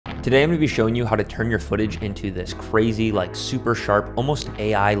Today I'm going to be showing you how to turn your footage into this crazy, like super sharp, almost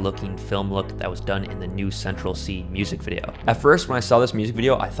AI looking film look that was done in the new Central C music video. At first, when I saw this music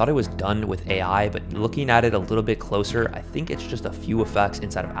video, I thought it was done with AI, but looking at it a little bit closer, I think it's just a few effects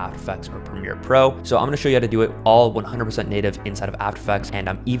inside of After Effects or Premiere Pro. So I'm going to show you how to do it all 100% native inside of After Effects, and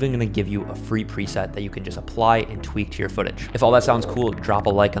I'm even going to give you a free preset that you can just apply and tweak to your footage. If all that sounds cool, drop a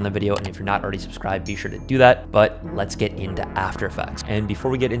like on the video, and if you're not already subscribed, be sure to do that. But let's get into After Effects. And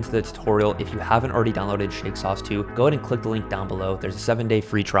before we get into the tutorial, if you haven't already downloaded Shake Sauce 2, go ahead and click the link down below. There's a 7-day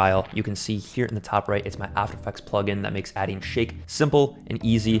free trial. You can see here in the top right, it's my After Effects plugin that makes adding Shake simple and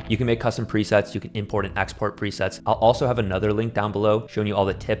easy. You can make custom presets, you can import and export presets. I'll also have another link down below showing you all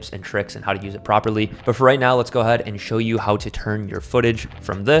the tips and tricks and how to use it properly. But for right now, let's go ahead and show you how to turn your footage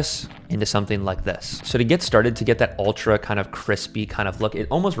from this into something like this. So to get started, to get that ultra kind of crispy kind of look, it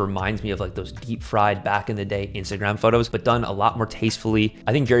almost reminds me of like those deep fried back in the day Instagram photos, but done a lot more tastefully.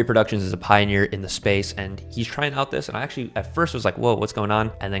 I think Jerry Productions is a pioneer in the space, and he's trying out this. And I actually at first was like, whoa, what's going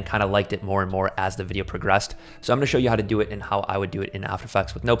on? And then kind of liked it more and more as the video progressed. So I'm gonna show you how to do it and how I would do it in After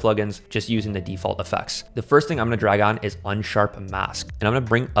Effects with no plugins, just using the default effects. The first thing I'm gonna drag on is Unsharp Mask. And I'm gonna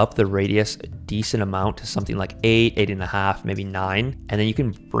bring up the radius a decent amount to something like 8, 8.5, maybe 9. And then you can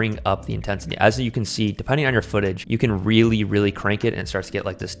bring up the intensity. As you can see, depending on your footage, you can really crank it and it starts to get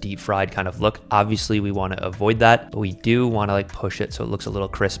like this deep fried kind of look. Obviously we wanna avoid that, but we do wanna like push it so it looks a little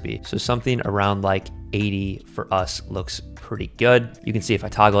crispy. So something around like 80 for us looks pretty good. You can see if I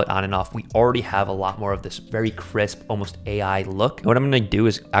toggle it on and off, we already have a lot more of this very crisp, almost AI look. And what I'm gonna do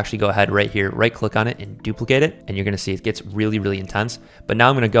is actually go ahead right here, right click on it and duplicate it. And you're gonna see it gets really intense. But now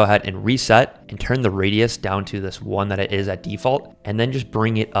I'm gonna go ahead and reset and turn the radius down to this one that it is at default, and then just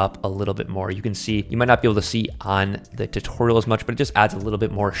bring it up a little bit more. You can see, you might not be able to see on the tutorial as much, but it just adds a little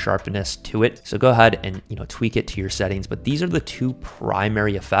bit more sharpness to it. So go ahead and tweak it to your settings. But these are the two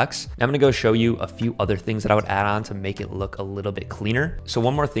primary effects. Now I'm gonna go show you a few other things that I would add on to make it look a little bit cleaner. So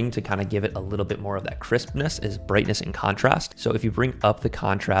one more thing to kind of give it a little bit more of that crispness is brightness and contrast. So if you bring up the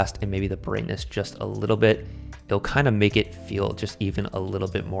contrast and maybe the brightness just a little bit, it'll kind of make it feel just even a little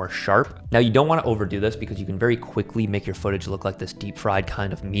bit more sharp. Now you don't want to overdo this because you can very quickly make your footage look like this deep fried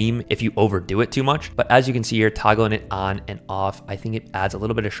kind of meme if you overdo it too much. But as you can see here, toggling it on and off, I think it adds a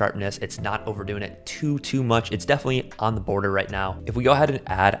little bit of sharpness. It's not overdoing it too much. It's definitely on the border right now. If we go ahead and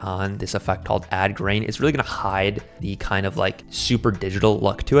add on this effect called add grain, it's really going to hide the kind of like super digital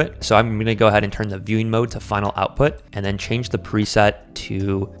look to it. So I'm going to go ahead and turn the viewing mode to final output and then change the preset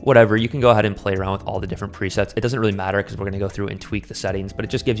to whatever. You can go ahead and play around with all the different presets. It doesn't really matter because we're going to go through and tweak the settings, but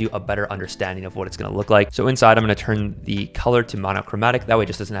it just gives you a better understanding of what it's going to look like. So inside, I'm going to turn the color to monochromatic. That way it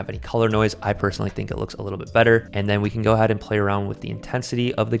just doesn't have any color noise. I personally think it looks a little bit better. And then we can go ahead and play around with the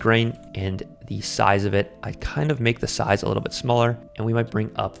intensity of the grain and the size of it. I kind of make the size a little bit smaller, and we might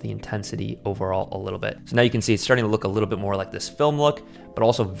bring up the intensity overall a little bit. So now you can see it's starting to look a little bit more like this film look, but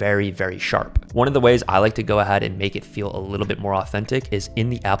also very sharp. One of the ways I like to go ahead and make it feel a little bit more authentic is in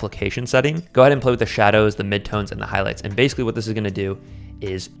the application setting. Go ahead and play with the shadows, the midtones, and the highlights. And basically what this is gonna do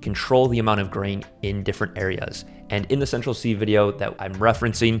is control the amount of grain in different areas. And in the Central C video that I'm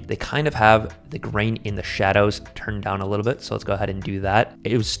referencing, they kind of have the grain in the shadows turned down a little bit. So let's go ahead and do that.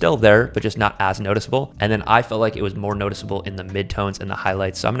 It was still there, but just not as noticeable. And then I felt like it was more noticeable in the midtones and the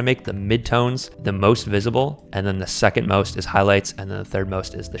highlights. So I'm gonna make the midtones the most visible, and then the second most is highlights, and then the third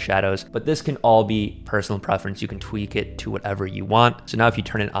most is the shadows. But this can all be personal preference. You can tweak it to whatever you want. So now if you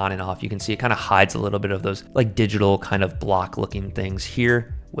turn it on and off, you can see it kind of hides a little bit of those like digital kind of block looking things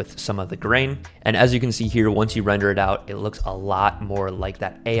here with some of the grain. And as you can see here, once you render it out, it looks a lot more like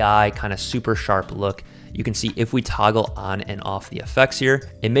that AI kind of super sharp look. You can see if we toggle on and off the effects here,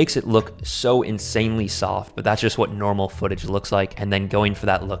 it makes it look so insanely soft, but that's just what normal footage looks like. And then going for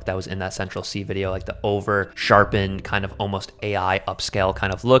that look that was in that Central C video, like the over sharpened kind of almost AI upscale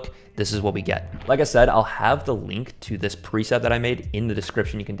kind of look, this is what we get. Like I said, I'll have the link to this preset that I made in the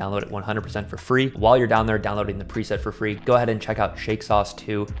description. You can download it 100% for free. While you're down there downloading the preset for free, go ahead and check out Shake Sauce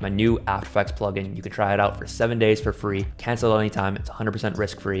 2, my new After Effects plugin. You can try it out for 7 days for free. Cancel it anytime. It's 100%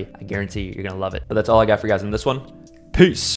 risk-free. I guarantee you're gonna love it. But that's all I got for you guys in this one. Peace.